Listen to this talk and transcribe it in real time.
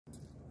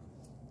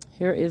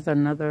Here is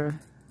another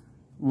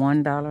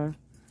 $1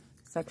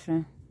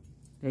 section.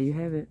 There you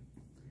have it.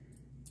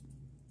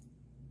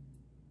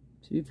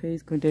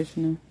 Toothpaste,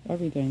 conditioner,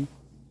 everything.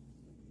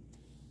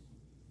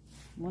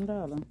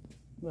 $1.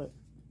 Look.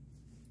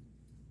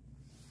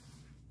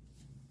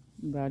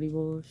 Body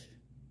wash.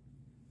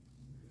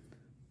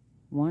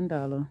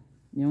 $1.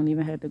 You don't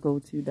even have to go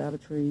to Dollar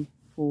Tree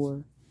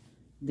for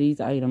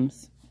these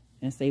items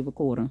and save a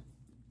quarter.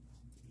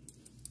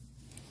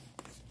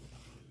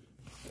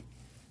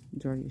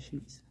 Dry your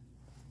sheets.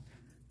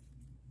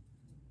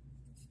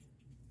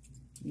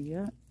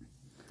 Yeah.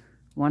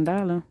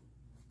 $1,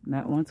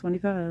 not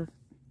 $1.25.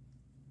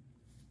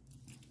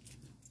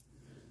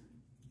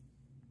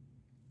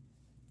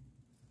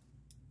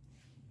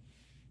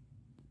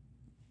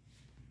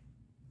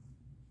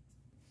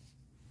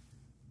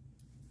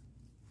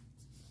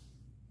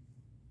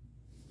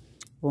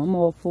 One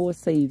more for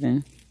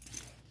saving.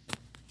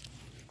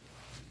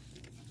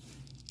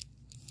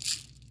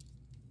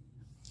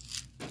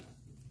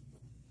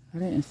 I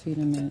didn't see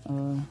them at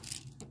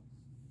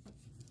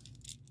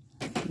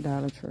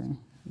Dollar Tree,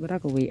 but I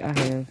could wait. I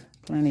have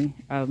plenty.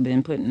 I've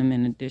been putting them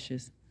in the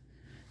dishes,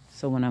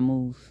 so when I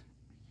move,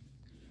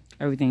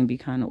 everything will be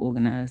kind of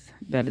organized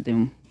better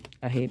than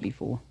I had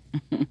before.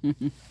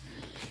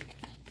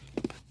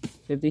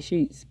 50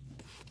 sheets,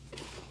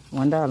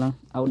 $1.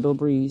 Outdoor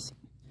Breeze.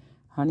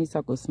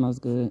 Honeysuckle smells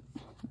good.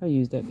 I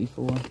used that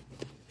before.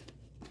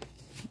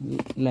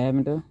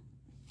 Lavender,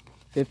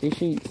 50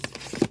 sheets.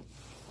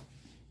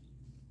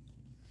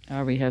 I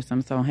already have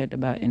some, so I don't have to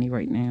buy any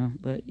right now.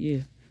 But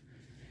yeah.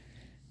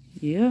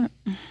 Yeah.